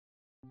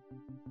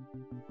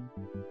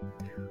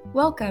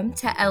Welcome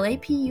to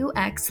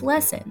LAPUX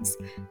Lessons.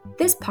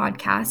 This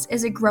podcast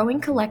is a growing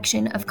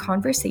collection of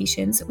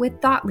conversations with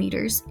thought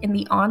leaders in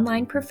the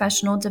online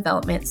professional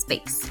development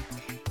space.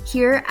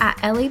 Here at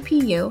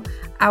LAPU,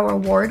 our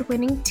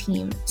award-winning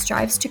team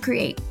strives to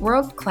create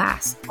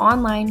world-class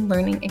online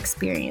learning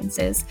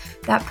experiences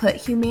that put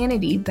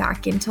humanity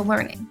back into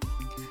learning.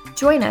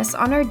 Join us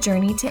on our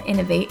journey to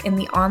innovate in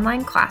the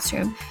online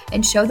classroom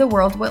and show the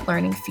world what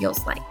learning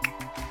feels like.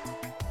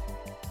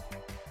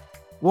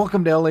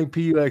 Welcome to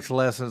LAPUX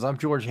Lessons. I'm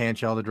George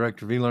Hanshaw, the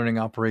Director of E-Learning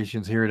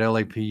Operations here at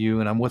LAPU,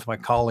 and I'm with my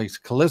colleagues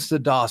Callista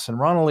Dawson,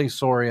 Ronald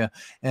Soria,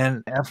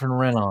 and Efren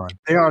Renan.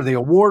 They are the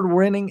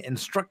award-winning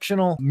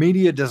instructional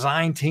media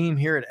design team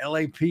here at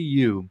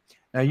LAPU.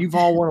 Now, you've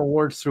all won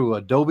awards through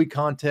Adobe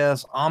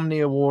contests, Omni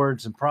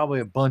Awards, and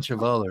probably a bunch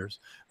of others.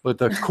 But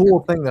the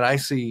cool thing that I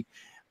see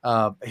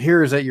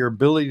here is that your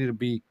ability to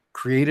be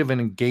creative and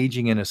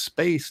engaging in a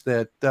space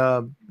that,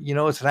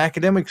 it's an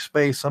academic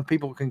space. Some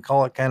people can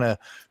call it kind of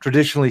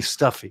traditionally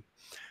stuffy.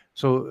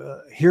 So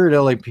here at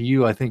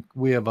LAPU, I think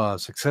we have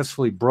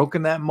successfully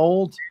broken that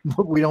mold,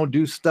 but we don't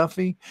do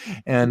stuffy.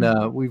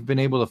 And we've been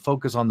able to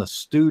focus on the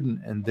student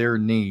and their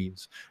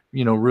needs,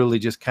 really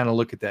just kind of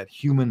look at that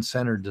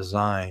human-centered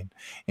design.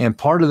 And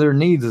part of their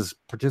needs is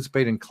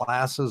participate in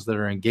classes that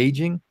are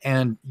engaging.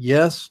 And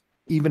yes,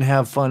 even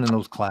have fun in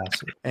those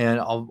classes. And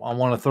I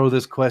want to throw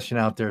this question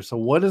out there. So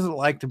what is it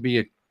like to be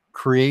a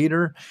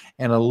creator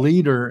and a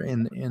leader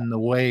in the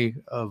way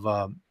of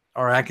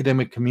our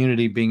academic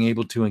community being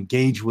able to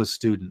engage with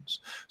students?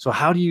 So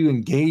how do you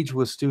engage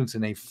with students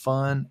in a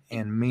fun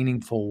and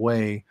meaningful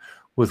way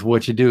with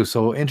what you do?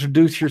 So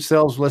introduce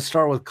yourselves. Let's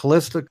start with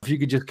Callista. If you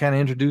could just kind of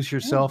introduce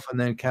yourself and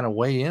then kind of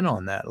weigh in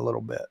on that a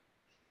little bit.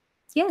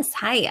 Yes.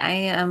 Hi, I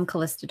am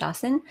Callista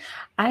Dawson.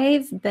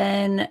 I've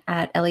been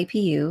at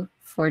LAPU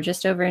for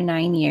just over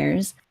 9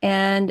 years.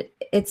 And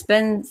it's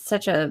been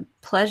such a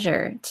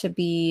pleasure to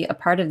be a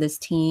part of this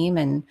team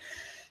and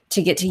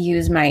to get to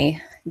use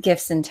my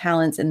gifts and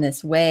talents in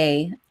this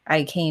way.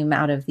 I came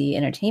out of the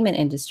entertainment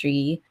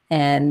industry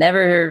and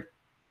never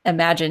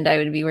imagined I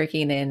would be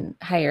working in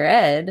higher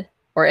ed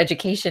or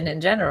education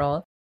in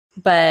general,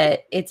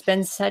 but it's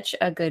been such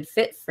a good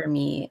fit for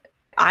me.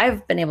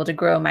 I've been able to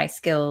grow my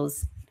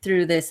skills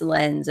through this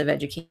lens of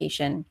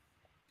education,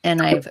 and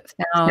I've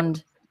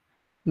found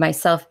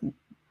myself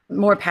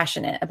more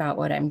passionate about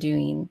what I'm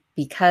doing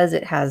because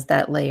it has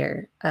that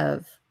layer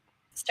of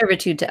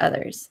servitude to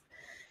others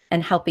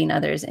and helping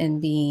others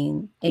and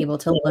being able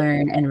to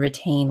learn and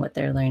retain what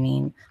they're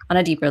learning on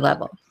a deeper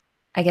level.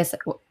 I guess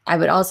I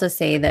would also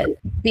say that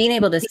being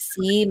able to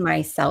see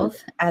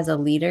myself as a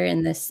leader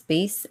in this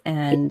space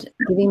and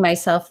giving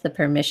myself the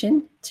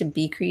permission to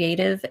be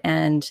creative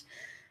and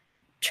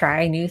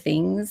try new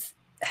things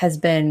has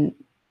been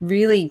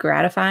really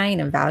gratifying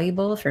and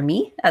valuable for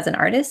me as an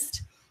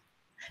artist.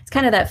 It's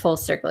kind of that full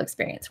circle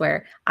experience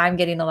where I'm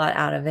getting a lot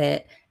out of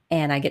it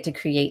and I get to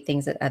create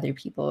things that other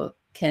people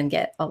can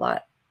get a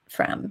lot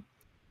from.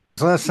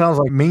 So that sounds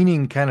like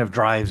meaning kind of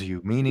drives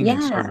you. Meaning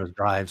and Yeah. service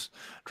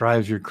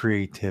drives your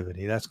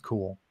creativity. That's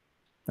cool.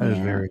 That is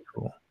very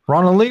cool.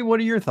 Ronald Lee, what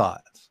are your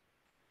thoughts?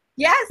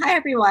 Yes, hi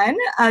everyone.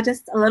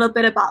 Just a little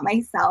bit about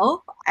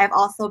myself. I've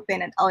also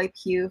been at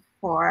LAPU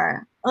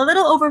for a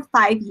little over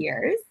 5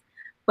 years.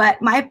 But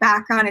my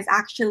background is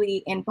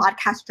actually in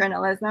broadcast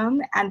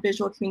journalism and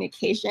visual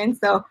communication.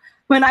 So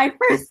when I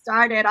first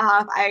started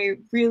off, I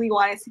really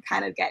wanted to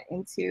kind of get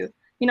into,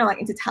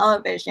 into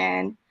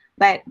television.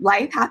 But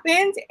life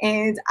happened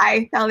and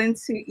I fell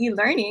into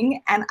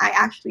e-learning, and I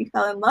actually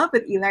fell in love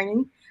with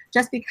e-learning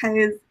just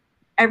because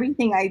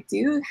everything I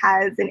do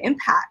has an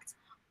impact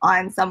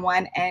on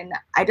someone. And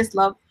I just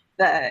love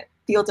the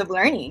field of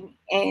learning.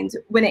 And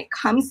when it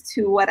comes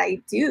to what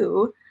I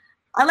do,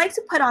 I like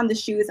to put on the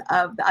shoes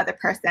of the other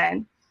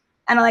person.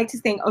 And I like to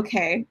think,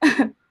 okay,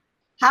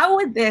 how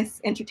would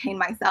this entertain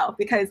myself?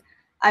 Because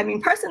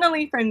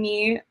personally for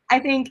me, I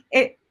think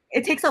it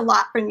takes a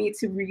lot for me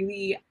to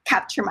really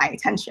capture my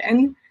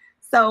attention.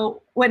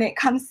 So when it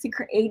comes to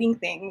creating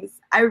things,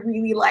 I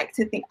really like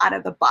to think out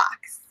of the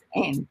box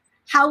and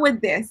how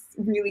would this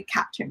really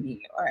capture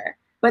me?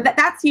 But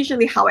that's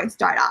usually how I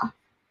start off.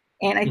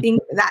 And I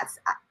think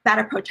that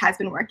approach has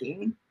been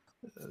working.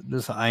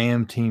 This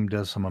IM team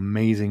does some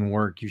amazing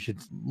work. You should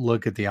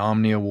look at the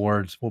Omni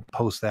Awards. We'll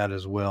post that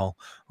as well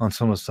on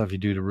some of the stuff you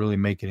do to really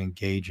make it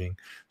engaging.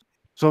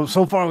 So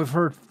far we've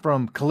heard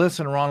from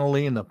Callista and Ronald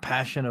Lee and the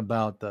passion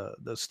about the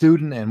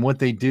student and what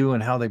they do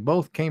and how they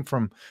both came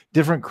from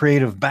different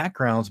creative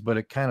backgrounds, but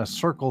it kind of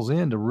circles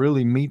in to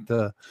really meet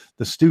the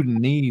student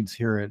needs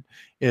here at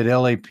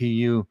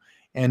LAPU.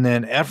 And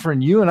then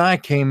Efren, you and I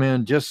came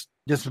in just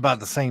about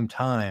the same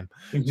time.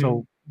 Mm-hmm.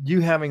 So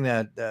you having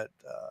that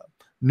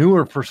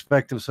newer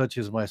perspective, such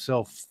as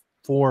myself,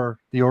 for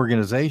the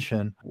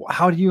organization,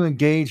 how do you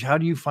engage? How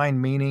do you find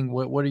meaning?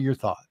 What are your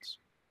thoughts?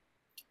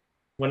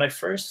 When I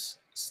first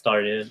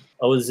started,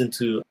 I was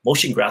into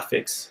motion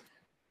graphics.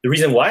 The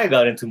reason why I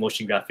got into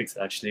motion graphics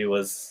actually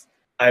was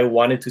I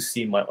wanted to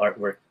see my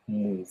artwork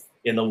move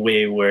in a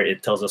way where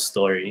it tells a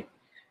story.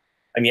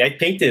 I mean, I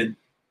painted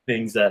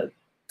things that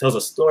tells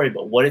a story,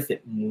 but what if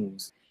it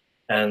moves?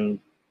 And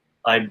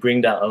I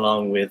bring that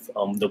along with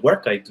the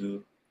work I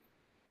do.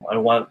 I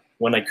want,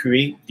 when I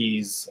create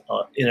these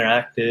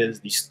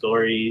interactives, these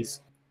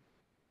stories,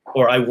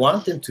 or I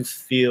want them to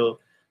feel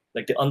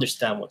like they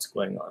understand what's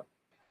going on.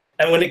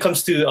 And when it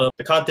comes to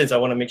the contents, I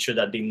want to make sure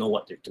that they know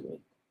what they're doing.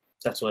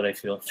 That's what I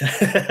feel.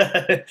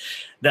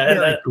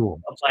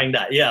 Cool. Applying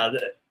that, yeah.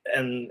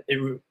 And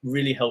it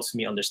really helps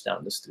me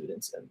understand the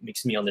students and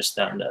makes me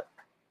understand that,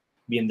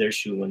 be in their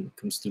shoe when it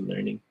comes to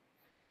learning.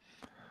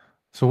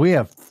 So we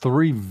have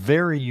three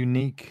very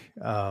unique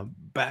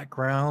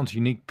backgrounds,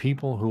 unique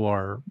people who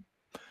are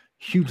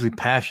hugely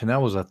passionate.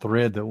 That was a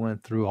thread that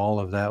went through all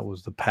of that,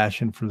 was the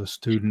passion for the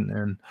student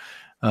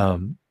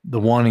and the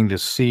wanting to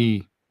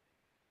see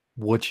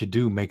what you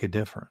do make a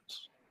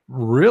difference.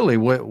 Really,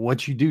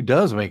 what you do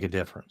does make a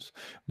difference,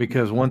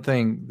 because one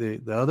thing,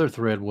 the other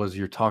thread was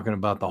you're talking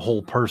about the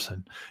whole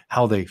person,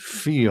 how they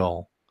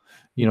feel,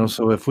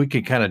 so if we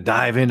could kind of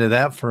dive into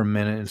that for a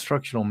minute.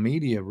 Instructional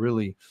media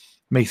really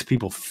makes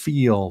people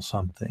feel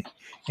something.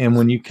 And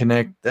when you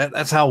connect,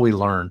 that's how we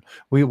learn.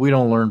 We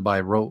don't learn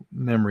by rote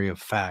memory of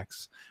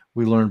facts.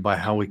 We learn by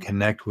how we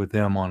connect with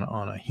them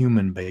on a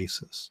human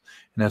basis.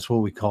 And that's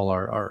what we call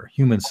our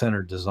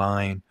human-centered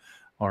design,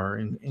 our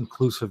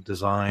inclusive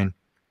design.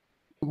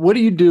 What do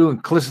you do?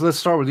 Calista, let's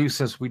start with you,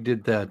 since we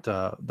did that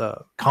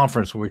the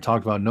conference where we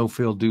talked about no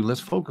feel do.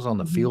 Let's focus on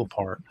the feel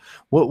part.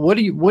 What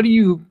do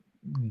you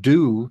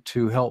do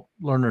to help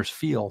learners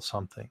feel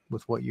something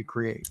with what you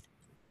create?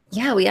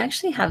 Yeah, we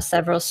actually have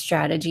several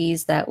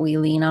strategies that we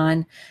lean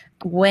on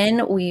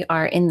when we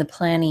are in the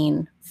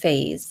planning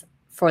phase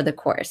for the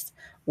course,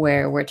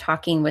 where we're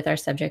talking with our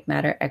subject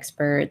matter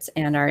experts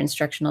and our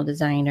instructional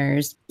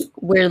designers.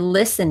 We're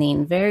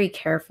listening very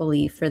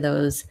carefully for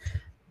those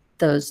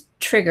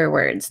trigger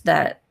words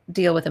that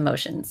deal with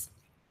emotions.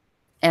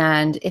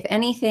 And if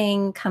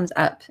anything comes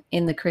up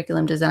in the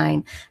curriculum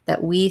design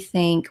that we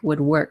think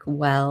would work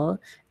well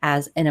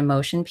as an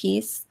emotion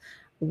piece,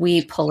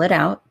 we pull it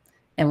out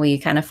and we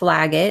kind of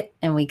flag it,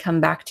 and we come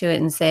back to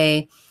it and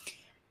say,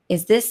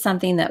 is this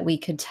something that we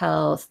could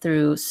tell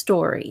through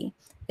story?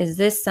 Is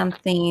this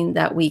something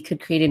that we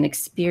could create an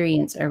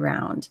experience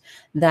around,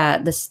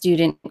 that the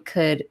student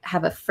could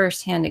have a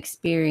firsthand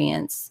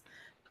experience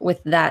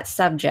with that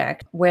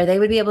subject, where they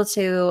would be able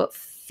to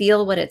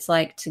feel what it's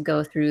like to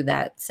go through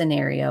that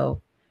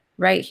scenario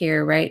right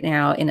here, right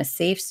now, in a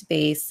safe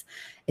space.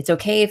 It's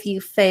okay if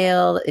you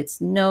fail. It's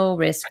no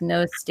risk,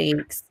 no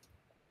stakes.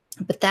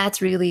 But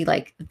that's really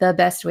like the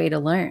best way to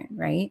learn,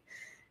 right?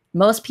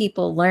 Most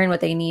people learn what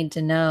they need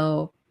to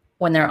know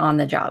when they're on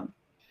the job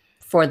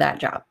for that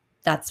job.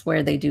 That's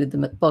where they do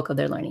the bulk of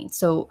their learning.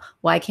 So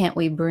why can't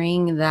we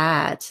bring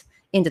that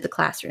into the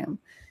classroom?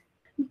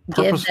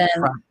 Purposeful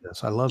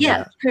practice. I love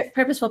that.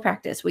 Purposeful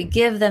practice. We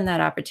give them that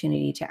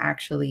opportunity to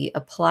actually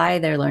apply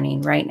their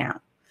learning right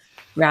now,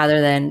 rather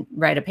than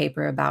write a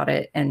paper about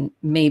it and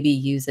maybe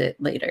use it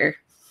later.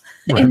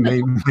 Right,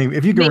 maybe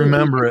if you can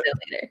remember it.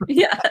 Later.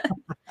 Yeah.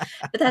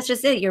 But that's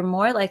just it. You're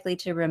more likely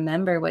to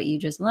remember what you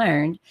just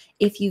learned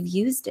if you've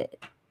used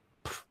it.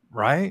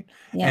 Right.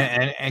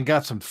 Yeah. And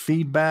got some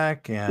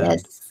feedback,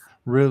 and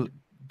really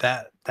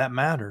that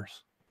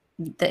matters.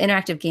 The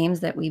interactive games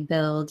that we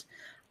build,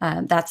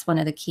 that's one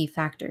of the key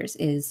factors,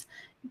 is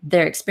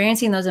they're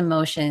experiencing those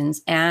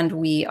emotions and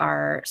we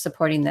are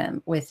supporting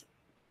them with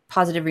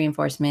positive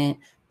reinforcement,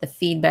 the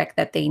feedback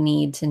that they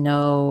need to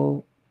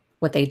know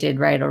what they did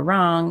right or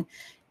wrong,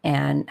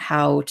 and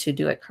how to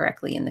do it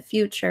correctly in the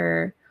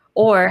future,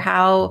 or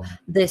how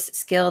this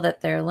skill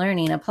that they're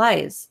learning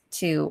applies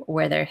to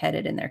where they're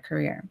headed in their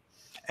career.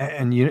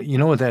 And you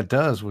know what that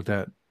does with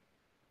that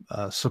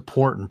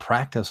support and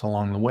practice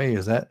along the way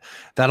is that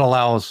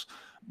allows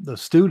the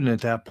student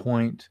at that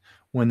point,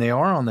 when they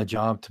are on the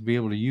job, to be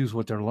able to use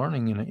what they're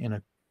learning in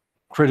a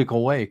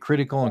critical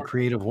and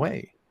creative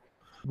way.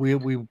 We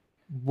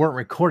weren't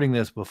recording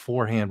this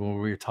beforehand when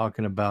we were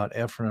talking about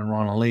Efren and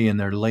Ronald Lee and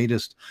their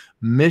latest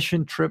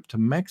mission trip to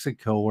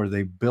Mexico, where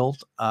they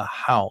built a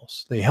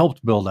house. They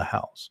helped build a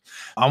house.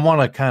 I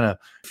want to kind of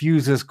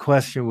fuse this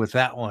question with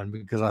that one,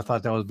 because I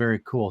thought that was very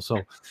cool.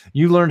 So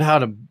you learned how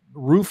to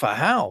roof a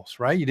house,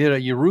 right?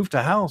 You roofed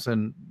a house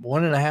in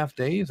 1.5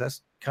 days.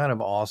 That's kind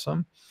of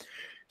awesome.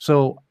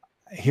 So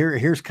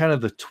here's kind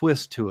of the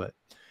twist to it.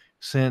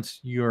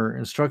 Since you're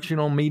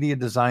instructional media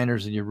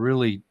designers and you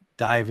really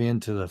dive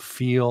into the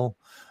feel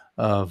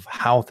of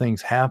how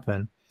things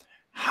happen,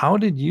 how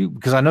did you,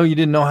 because I know you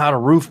didn't know how to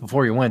roof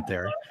before you went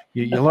there.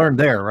 You learned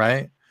there,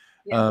 right?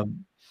 Yeah.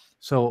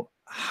 So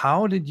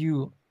how did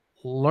you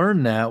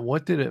learn that?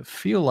 What did it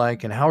feel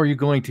like? And how are you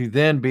going to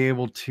then be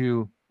able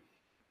to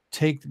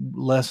take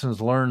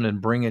lessons learned and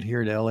bring it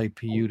here to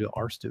LAPU to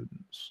our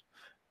students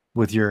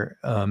with your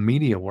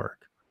media work?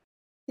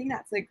 I think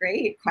that's a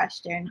great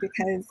question,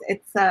 because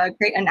it's a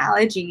great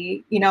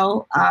analogy.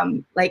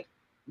 Like,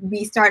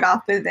 we start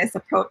off with this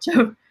approach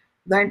of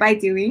learn by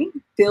doing,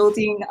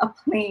 building a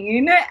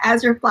plane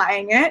as you're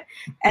flying it.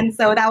 And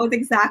so that was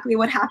exactly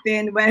what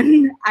happened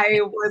when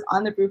I was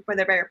on the roof for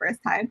the very first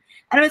time.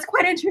 And it was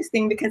quite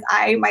interesting because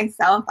I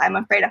myself, I'm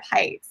afraid of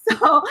heights.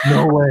 So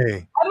No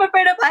way. I'm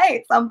afraid of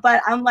heights.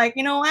 But I'm like,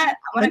 you know what?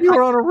 I'm And going you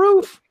were on a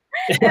roof.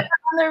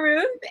 on the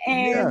roof.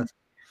 And Yes.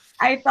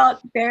 I felt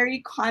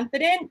very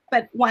confident.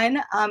 But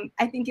one,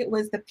 I think it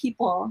was the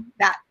people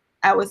that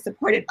I was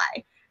supported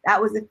by. That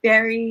was a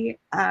very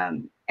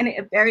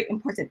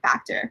important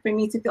factor for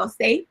me to feel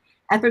safe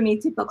and for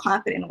me to feel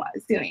confident in what I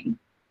was doing.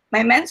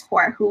 My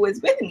mentor, who was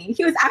with me,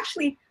 he was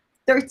actually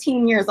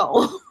 13 years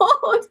old.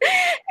 But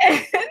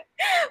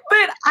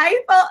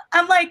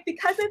I'm like,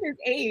 because of his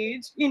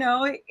age,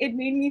 it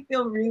made me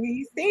feel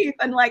really safe.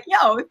 And like,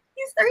 yo,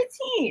 he's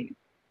 13.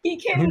 He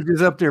He was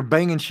just up there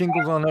banging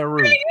shingles on that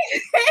roof.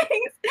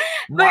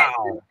 But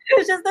Wow. it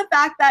was just the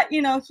fact that,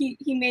 he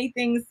made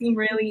things seem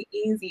really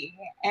easy.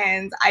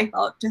 And I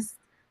felt just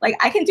like,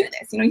 I can do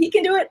this. He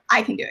can do it.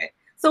 I can do it.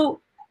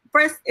 So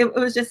first, it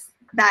was just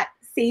that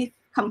safe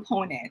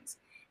component.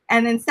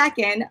 And then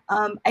second,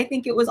 I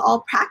think it was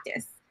all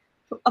practice,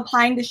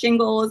 applying the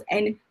shingles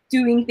and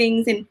doing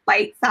things in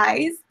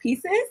bite-sized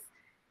pieces.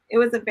 It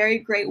was a very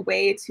great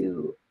way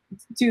to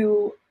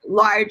do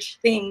large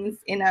things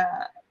in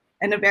a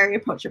very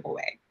approachable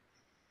way.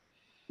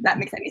 If that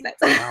makes any sense.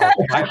 Wow.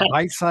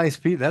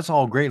 Bite-sized pieces. That's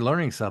all great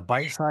learning stuff.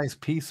 Bite-sized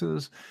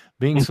pieces,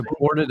 being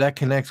supported, that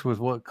connects with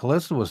what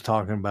Calista was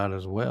talking about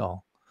as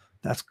well.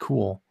 That's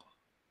cool.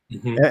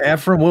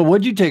 Ephraim,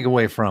 what'd you take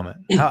away from it?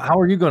 How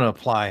are you going to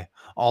apply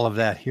all of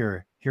that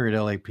here at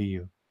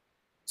LAPU?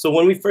 So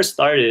when we first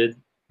started,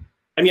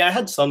 I mean, I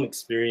had some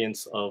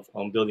experience of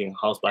building a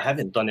house, but I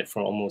haven't done it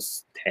for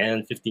almost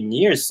 10, 15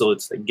 years. So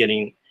it's like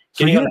getting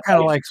you're kind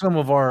of like some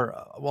of our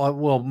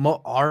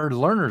our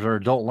learners are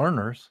adult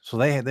learners, so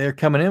they're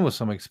coming in with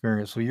some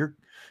experience. So you're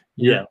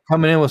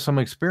coming in with some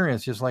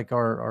experience, just like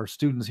our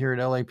students here at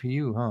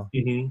LAPU, huh?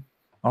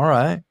 All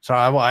right. So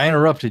I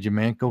interrupted you,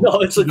 man. No,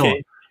 it's okay.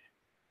 Going.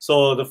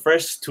 So the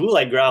first tool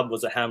I grabbed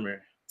was a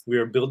hammer. We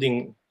were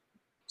building,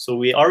 so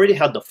we already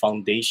had the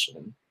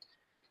foundation.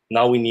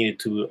 Now we needed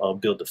to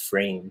build the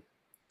frame.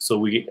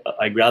 So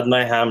I grabbed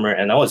my hammer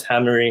and I was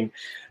hammering.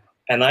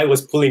 And I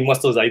was pulling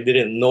muscles I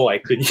didn't know I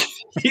could,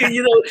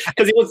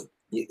 because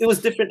it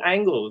was different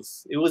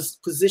angles. It was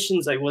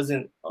positions I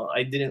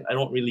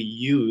don't really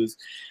use.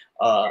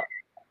 I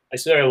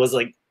swear I was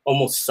like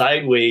almost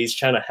sideways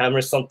trying to hammer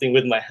something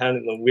with my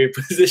hand in a weird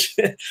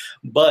position.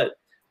 But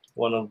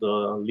one of the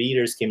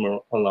leaders came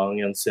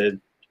along and said,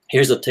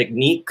 here's a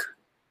technique.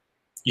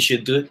 You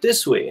should do it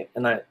this way.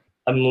 And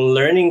I'm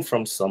learning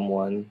from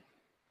someone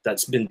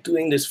that's been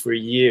doing this for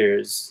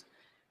years.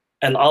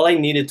 And all I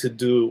needed to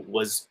do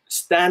was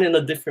stand in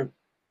a different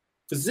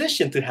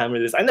position to hammer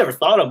this. I never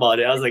thought about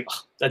it. I was like,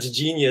 oh, that's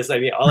genius. I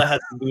mean, all I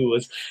had to do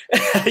was,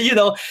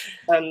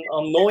 and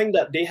knowing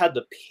that they had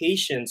the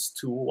patience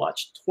to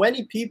watch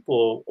 20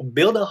 people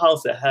build a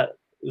house that had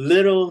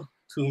little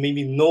to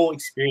maybe no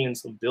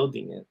experience of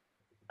building it.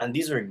 And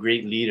these were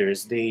great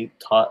leaders. They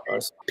taught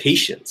us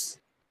patience.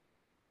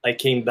 I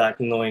came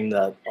back knowing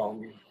that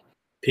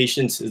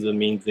patience is the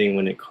main thing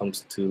when it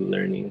comes to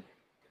learning.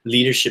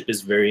 Leadership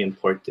is very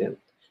important.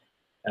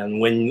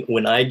 And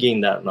when I gain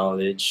that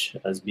knowledge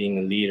as being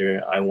a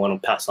leader, I want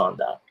to pass on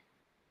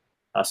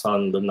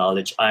the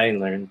knowledge I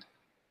learned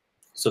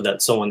so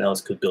that someone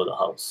else could build a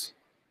house.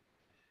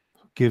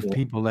 Give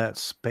people that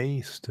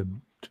space to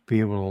be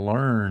able to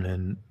learn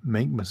and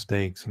make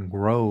mistakes and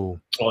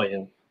grow. Oh,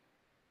 yeah.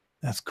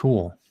 That's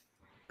cool.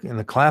 In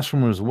the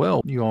classroom as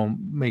well, you all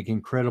make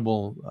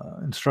incredible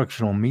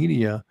instructional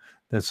media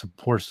that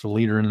supports the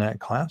leader in that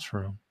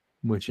classroom,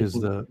 which is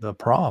the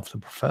prof, the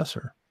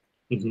professor,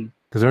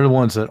 because they're the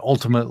ones that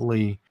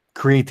ultimately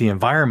create the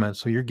environment.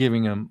 So you're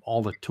giving them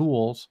all the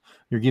tools.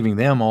 You're giving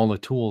them all the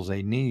tools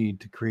they need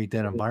to create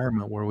that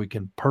environment where we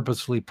can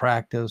purposely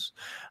practice,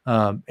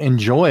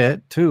 enjoy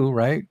it too,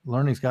 right?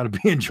 Learning's got to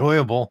be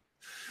enjoyable.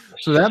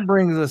 So that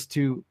brings us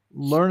to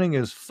learning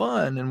is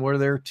fun, and we're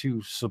there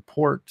to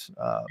support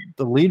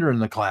the leader in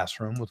the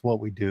classroom with what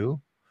we do.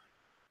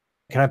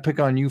 Can I pick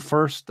on you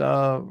first,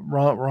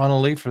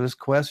 Ronald, for this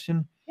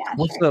question? Yeah,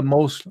 What's sure. the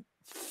most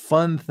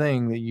fun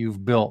thing that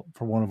you've built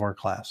for one of our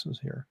classes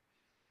here?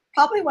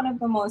 Probably one of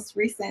the most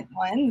recent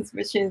ones,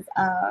 which is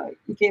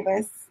you gave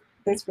us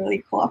this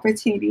really cool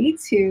opportunity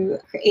to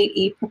create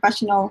a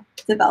professional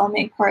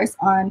development course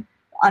on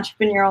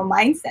entrepreneurial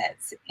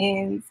mindsets.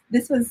 And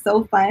this was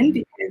so fun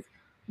because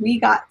we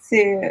got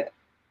to,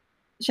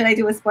 should I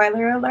do a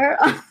spoiler alert?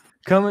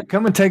 Come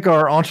and take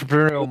our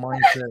entrepreneurial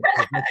mindset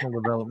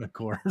professional development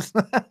course.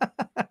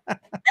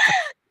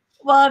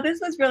 Well, this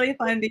was really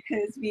fun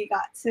because we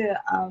got to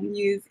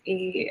use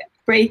a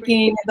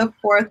breaking the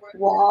fourth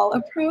wall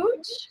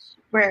approach,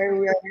 where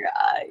we're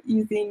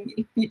using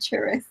a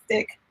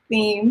futuristic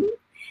theme.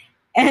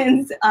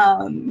 And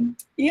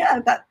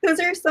those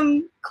are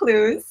some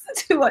clues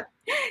to what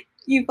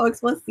you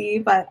folks will see.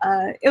 But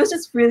it was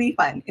just really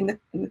fun in the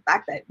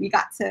fact that we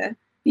got to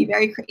be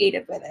very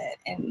creative with it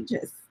and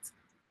just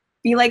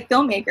be like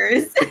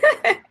filmmakers.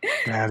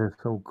 That is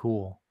so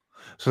cool.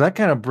 So that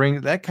kind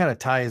of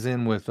ties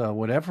in with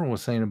what Efren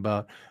was saying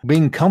about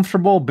being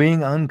comfortable,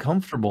 being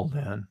uncomfortable.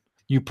 Then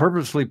you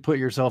purposely put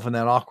yourself in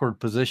that awkward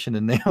position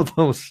and nail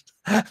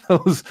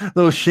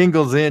those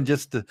shingles in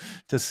just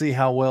to see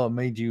how well it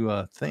made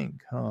you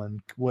think, huh,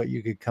 and what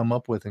you could come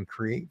up with and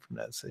create from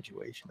that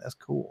situation. That's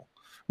cool.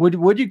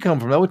 Would you come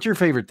from that? What's your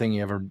favorite thing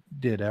you ever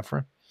did,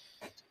 Efren?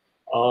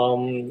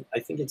 I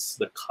think it's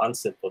the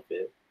concept of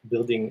it.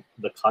 Building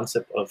the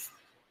concept of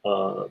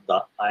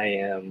the I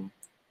am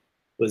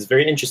was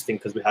very interesting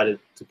because we had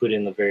to put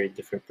in a very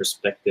different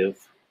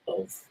perspective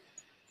of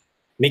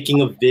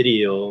making a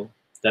video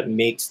that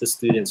makes the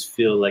students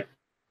feel like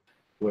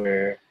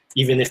where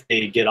even if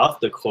they get off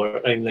the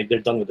course, I mean, like they're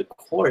done with the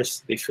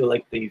course, they feel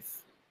like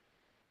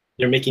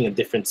they're making a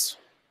difference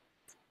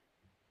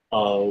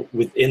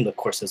within the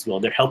course as well.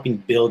 They're helping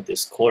build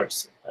this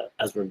course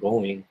as we're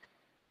going.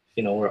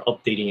 You know, we're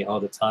updating it all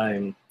the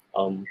time.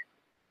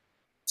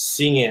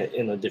 Seeing it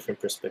in a different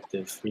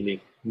perspective really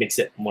makes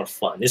it more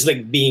fun. It's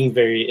like being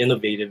very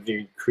innovative,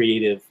 very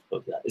creative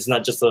of that. It's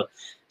not just a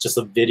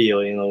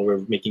video, you know,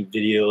 we're making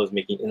videos,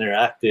 making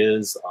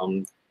interactives,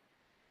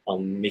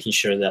 making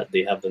sure that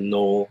they have the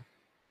know,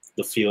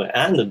 the feel,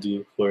 and the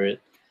do for it.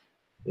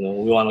 You know,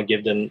 we want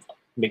to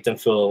make them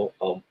feel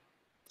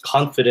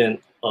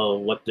confident of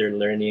what they're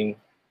learning,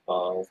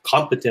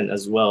 competent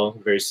as well,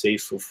 very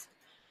safe with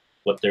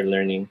what they're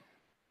learning.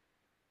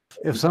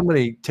 If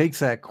somebody takes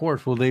that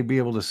course, will they be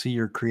able to see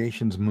your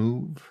creations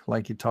move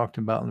like you talked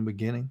about in the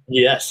beginning?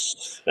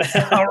 Yes.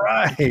 All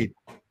right.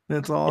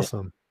 That's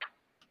awesome.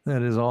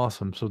 That is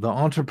awesome. So the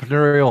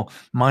entrepreneurial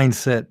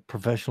mindset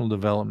professional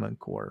development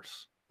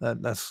course,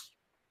 that's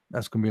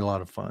going to be a lot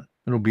of fun.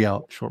 It'll be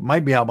out short.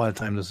 Might be out by the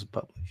time this is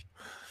published.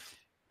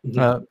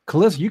 Mm-hmm.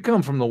 Calista, you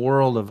come from the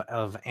world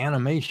of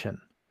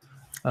animation.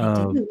 I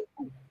do.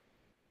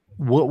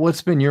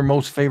 What's been your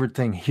most favorite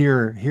thing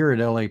here at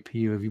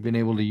LAPU? Have you been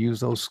able to use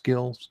those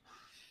skills?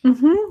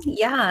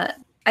 Yeah,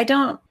 I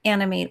don't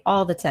animate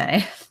all the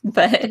time,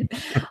 but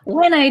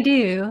when I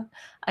do,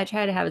 I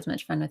try to have as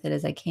much fun with it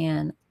as I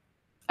can.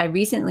 I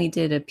recently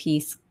did a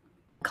piece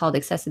called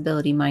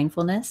Accessibility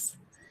Mindfulness,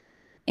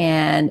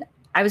 and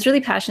I was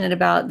really passionate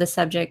about the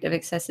subject of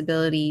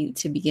accessibility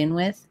to begin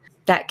with.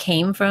 That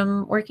came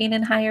from working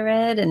in higher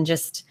ed and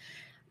just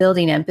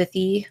building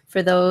empathy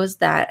for those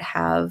that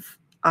have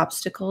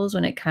obstacles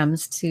when it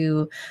comes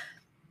to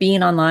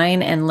being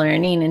online and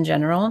learning in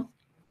general.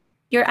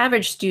 Your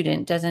average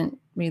student doesn't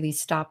really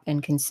stop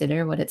and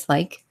consider what it's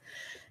like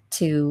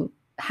to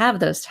have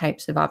those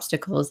types of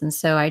obstacles. And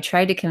so I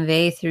tried to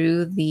convey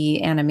through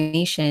the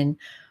animation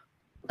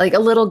like a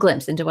little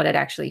glimpse into what it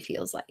actually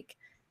feels like,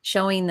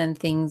 showing them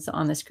things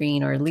on the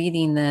screen or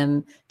leading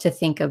them to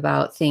think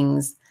about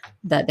things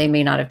that they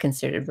may not have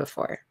considered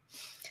before.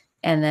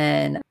 And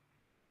then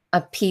a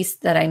piece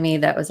that I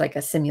made that was like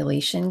a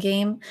simulation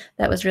game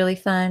that was really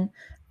fun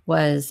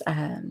was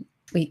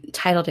we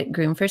titled it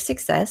Groom for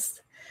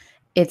Success.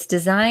 It's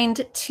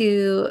designed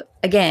to,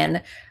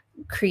 again,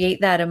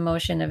 create that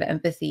emotion of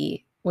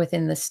empathy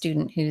within the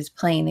student who's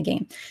playing the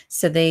game.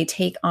 So they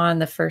take on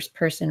the first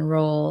person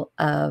role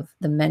of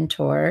the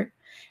mentor,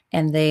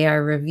 and they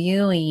are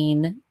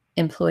reviewing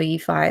employee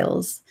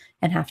files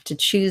and have to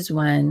choose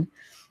one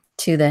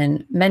to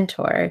then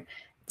mentor.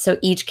 So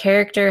each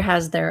character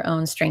has their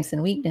own strengths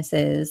and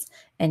weaknesses,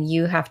 and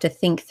you have to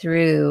think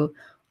through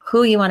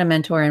who you want to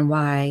mentor and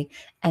why.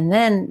 And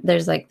then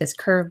there's like this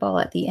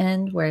curveball at the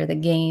end where the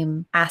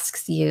game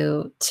asks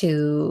you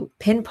to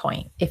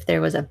pinpoint if there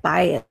was a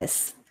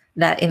bias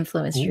that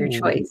influenced your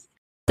choice.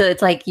 So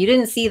it's like you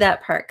didn't see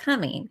that part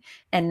coming.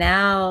 And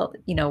now,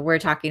 you know, we're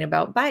talking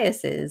about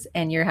biases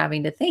and you're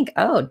having to think,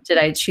 oh, did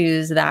I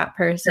choose that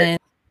person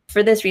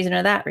for this reason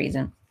or that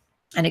reason?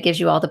 And it gives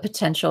you all the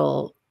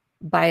potential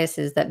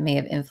biases that may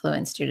have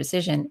influenced your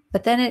decision,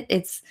 but then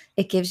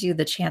it gives you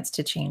the chance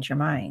to change your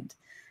mind.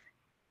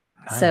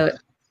 Nice. So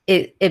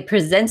it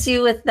presents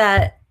you with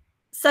that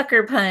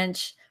sucker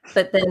punch,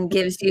 but then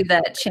gives you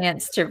that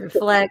chance to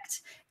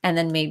reflect and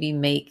then maybe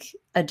make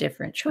a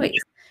different choice.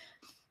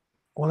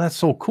 Well, that's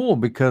so cool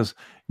because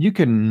you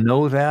can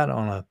know that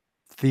on a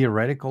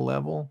theoretical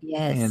level.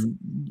 Yes. And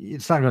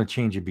it's not going to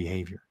change your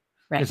behavior.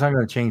 Right. It's not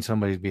going to change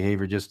somebody's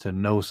behavior just to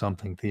know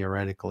something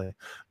theoretically.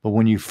 But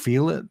when you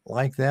feel it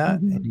like that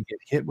and you get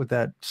hit with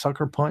that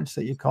sucker punch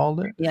that you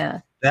called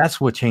it, that's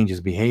what changes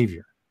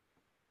behavior.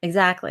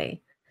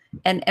 Exactly.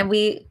 And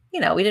we,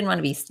 you know, we didn't want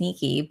to be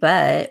sneaky,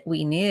 but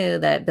we knew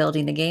that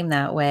building the game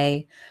that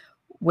way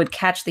would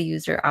catch the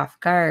user off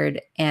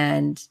guard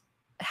and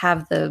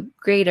have the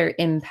greater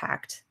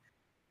impact.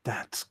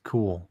 That's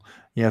cool.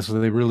 Yeah, so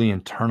they really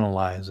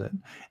internalize it.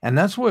 And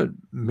that's what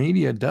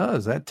media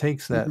does. That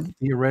takes that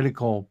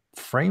theoretical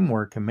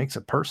framework and makes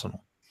it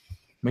personal.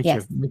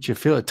 Makes you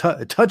feel it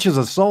touches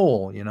a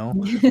soul, you know,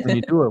 when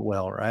you do it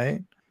well,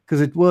 right?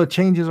 Because it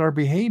changes our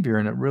behavior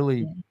and it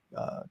really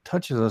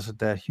touches us at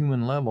that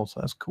human level. So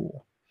that's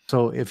cool.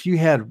 So if you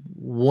had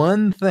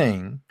one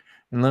thing,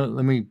 and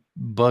let me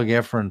bug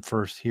Efren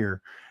first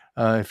here.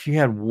 if you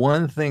had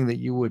one thing that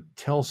you would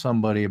tell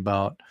somebody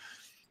about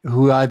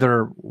who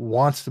either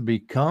wants to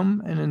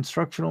become an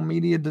instructional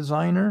media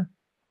designer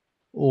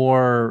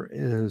or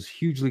is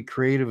hugely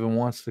creative and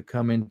wants to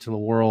come into the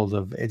world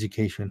of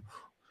education?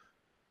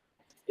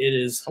 It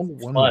is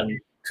fun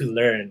to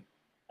learn,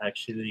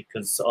 actually,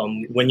 because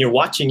when you're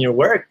watching your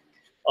work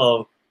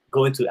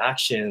go into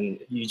action,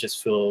 you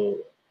just feel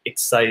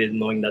excited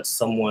knowing that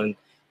someone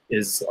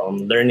is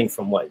learning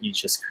from what you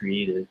just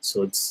created.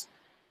 So it's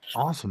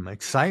awesome.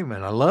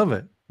 Excitement. I love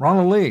it.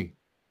 Ronald Lee.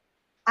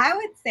 I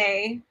would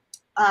say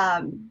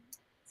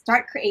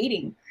start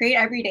creating. Create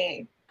every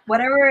day.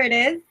 Whatever it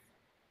is,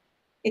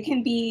 it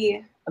can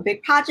be a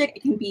big project,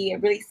 it can be a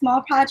really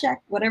small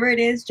project, whatever it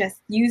is, just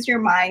use your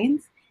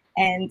minds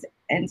and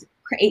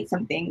create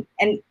something.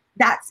 And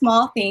that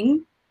small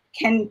thing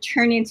can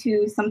turn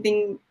into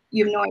something,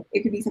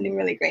 it could be something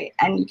really great.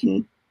 And you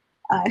can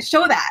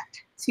show that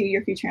to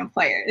your future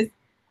employers.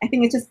 I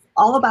think it's just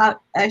all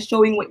about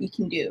showing what you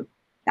can do.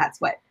 That's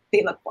what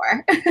they look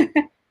for.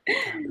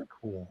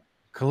 Cool.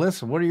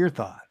 Calista, what are your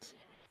thoughts?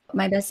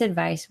 My best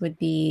advice would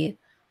be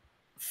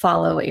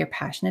follow what you're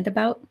passionate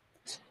about,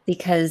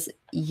 because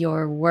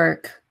your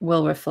work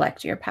will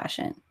reflect your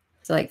passion.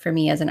 So like for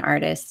me as an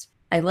artist,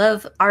 I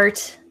love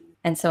art.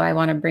 And so I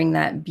want to bring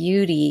that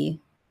beauty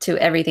to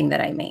everything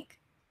that I make.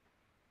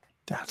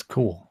 That's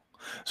cool.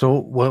 So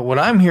what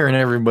I'm hearing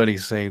everybody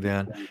say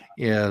then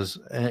is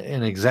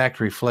an exact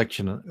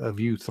reflection of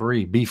you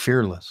three. Be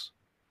fearless.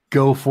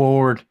 Go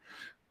forward,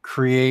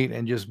 create,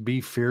 and just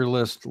be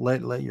fearless.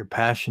 Let your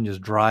passion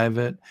just drive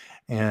it.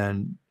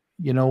 And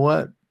you know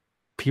what?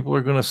 People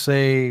are going to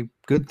say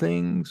good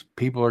things.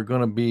 People are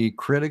going to be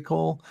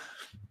critical.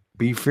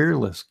 Be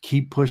fearless.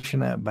 Keep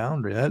pushing that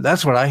boundary.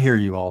 That's what I hear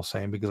you all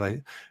saying, because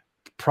I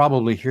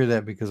probably hear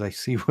that because I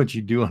see what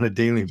you do on a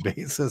daily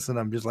basis. And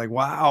I'm just like,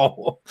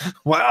 wow,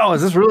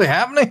 is this really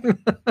happening?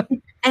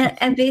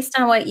 And based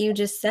on what you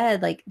just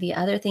said, like the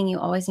other thing you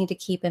always need to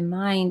keep in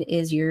mind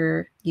is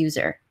your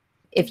user.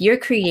 If you're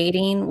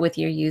creating with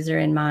your user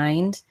in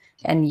mind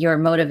and your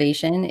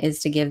motivation is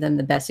to give them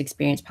the best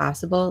experience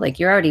possible, like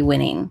you're already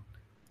winning.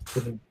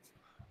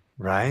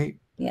 Right?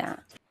 Yeah.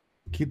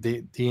 Keep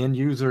the end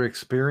user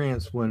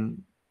experience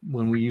when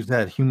we use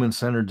that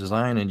human-centered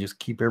design and just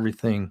keep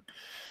everything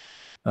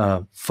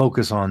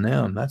focus on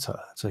them. That's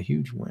a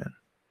huge win.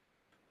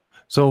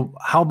 So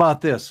how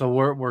about this? So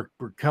we're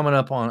coming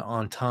up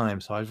on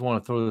time. So I just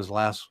want to throw this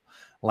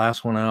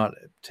last one out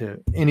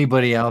to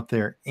anybody out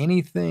there.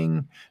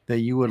 Anything that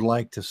you would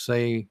like to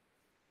say?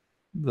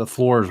 The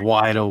floor is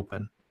wide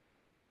open.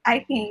 I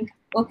think,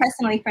 well,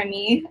 personally for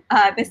me,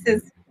 this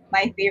is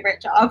my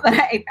favorite job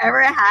that I've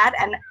ever had.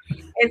 And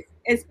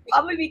it's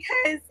probably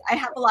because I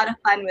have a lot of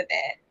fun with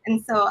it.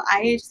 And so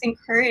I just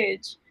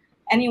encourage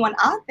anyone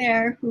out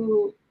there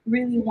who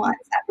really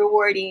wants that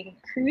rewarding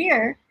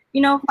career,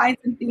 find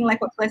something like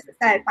what Calista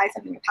said, find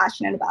something you're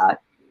passionate about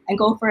and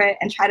go for it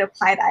and try to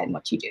apply that in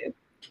what you do.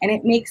 And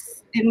it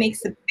makes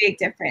a big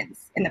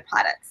difference in the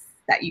products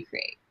that you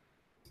create.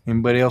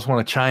 Anybody else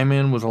want to chime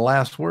in with the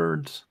last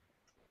words?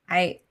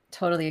 I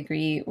totally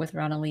agree with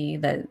Ronald Lee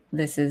that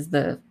this is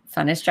the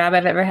funnest job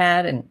I've ever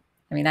had. And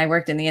I mean, I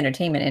worked in the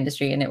entertainment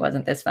industry and it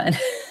wasn't this fun.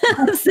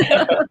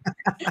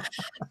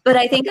 But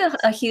I think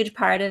a huge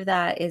part of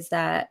that is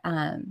that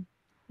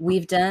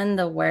we've done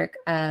the work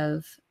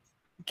of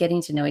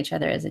getting to know each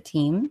other as a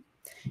team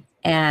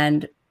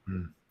and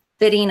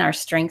fitting our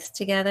strengths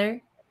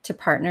together to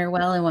partner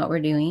well in what we're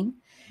doing.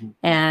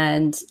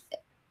 And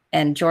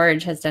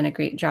George has done a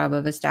great job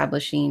of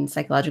establishing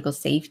psychological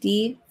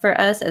safety for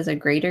us as a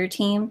greater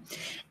team.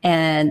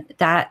 And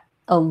that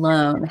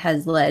alone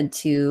has led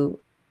to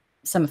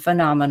some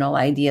phenomenal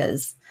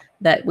ideas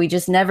that we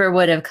just never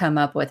would have come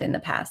up with in the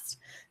past.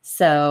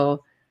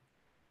 So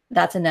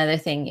that's another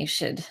thing you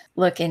should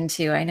look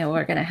into. I know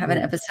we're going to have an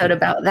episode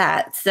about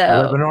that. So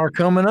webinar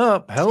coming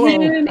up. Hello.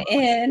 Tune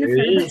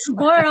in for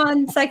more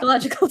on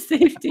psychological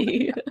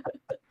safety.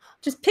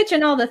 Just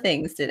pitching all the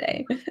things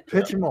today.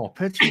 Pitch them all.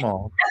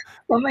 So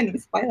many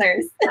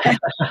spoilers.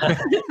 A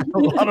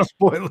lot of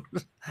spoilers.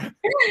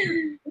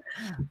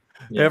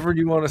 Ever, do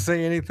you want to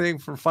say anything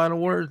for final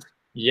words?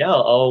 Yeah,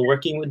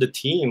 working with the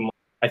team,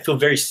 I feel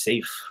very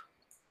safe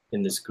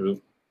in this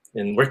group.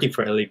 And working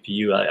for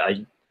LAPU,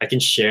 I can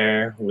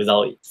share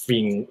without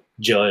being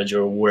judged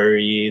or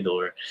worried.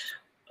 Or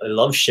I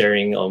love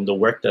sharing the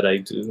work that I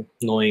do,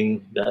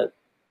 knowing that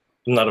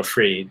I'm not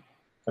afraid.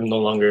 I'm no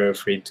longer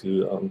afraid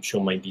to show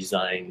my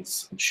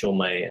designs, show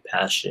my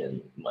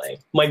passion,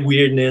 my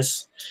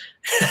weirdness.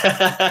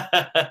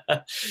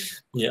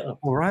 Yeah.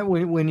 Well, right.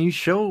 When you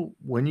show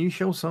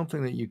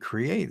something that you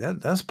create,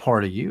 that's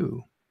part of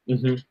you.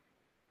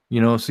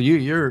 Mm-hmm. So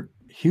you're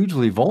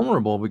hugely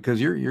vulnerable because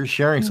you're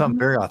sharing something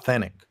very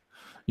authentic.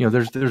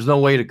 There's no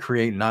way to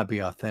create and not be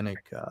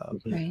authentic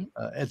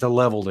at the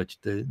level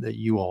that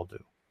you all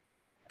do.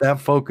 That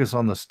focus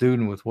on the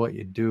student with what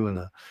you do and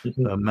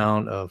the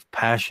amount of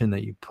passion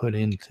that you put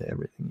into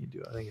everything you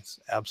do, I think it's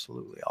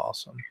absolutely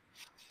awesome.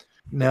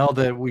 Now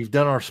that we've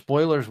done our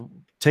spoilers,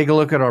 Take a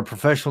look at our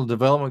professional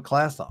development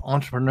class, the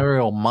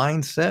Entrepreneurial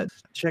Mindset.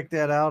 Check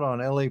that out on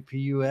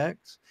LAPUX.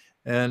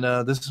 And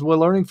this is what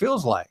learning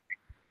feels like.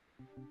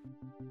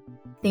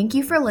 Thank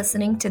you for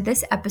listening to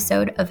this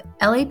episode of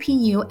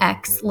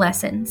LAPUX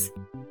Lessons.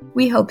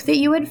 We hope that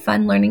you had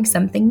fun learning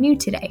something new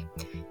today.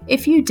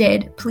 If you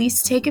did,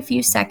 please take a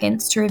few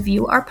seconds to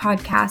review our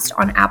podcast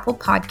on Apple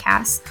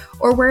Podcasts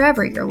or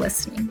wherever you're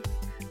listening.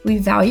 We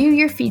value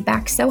your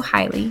feedback so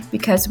highly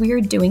because we are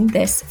doing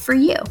this for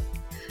you.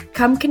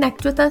 Come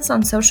connect with us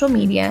on social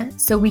media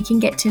so we can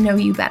get to know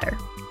you better.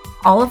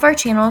 All of our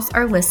channels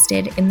are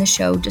listed in the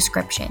show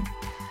description.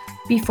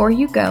 Before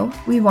you go,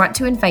 we want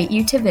to invite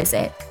you to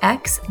visit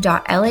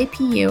x.lapu.edu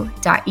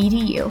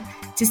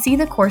to see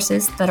the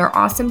courses that our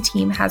awesome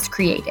team has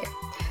created.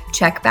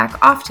 Check back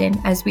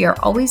often as we are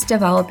always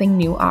developing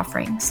new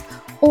offerings.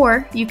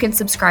 Or you can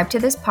subscribe to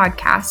this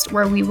podcast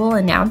where we will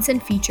announce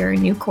and feature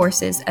new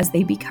courses as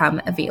they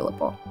become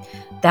available.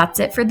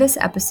 That's it for this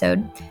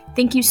episode.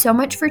 Thank you so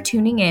much for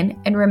tuning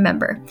in, and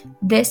remember,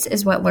 this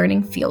is what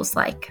learning feels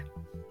like.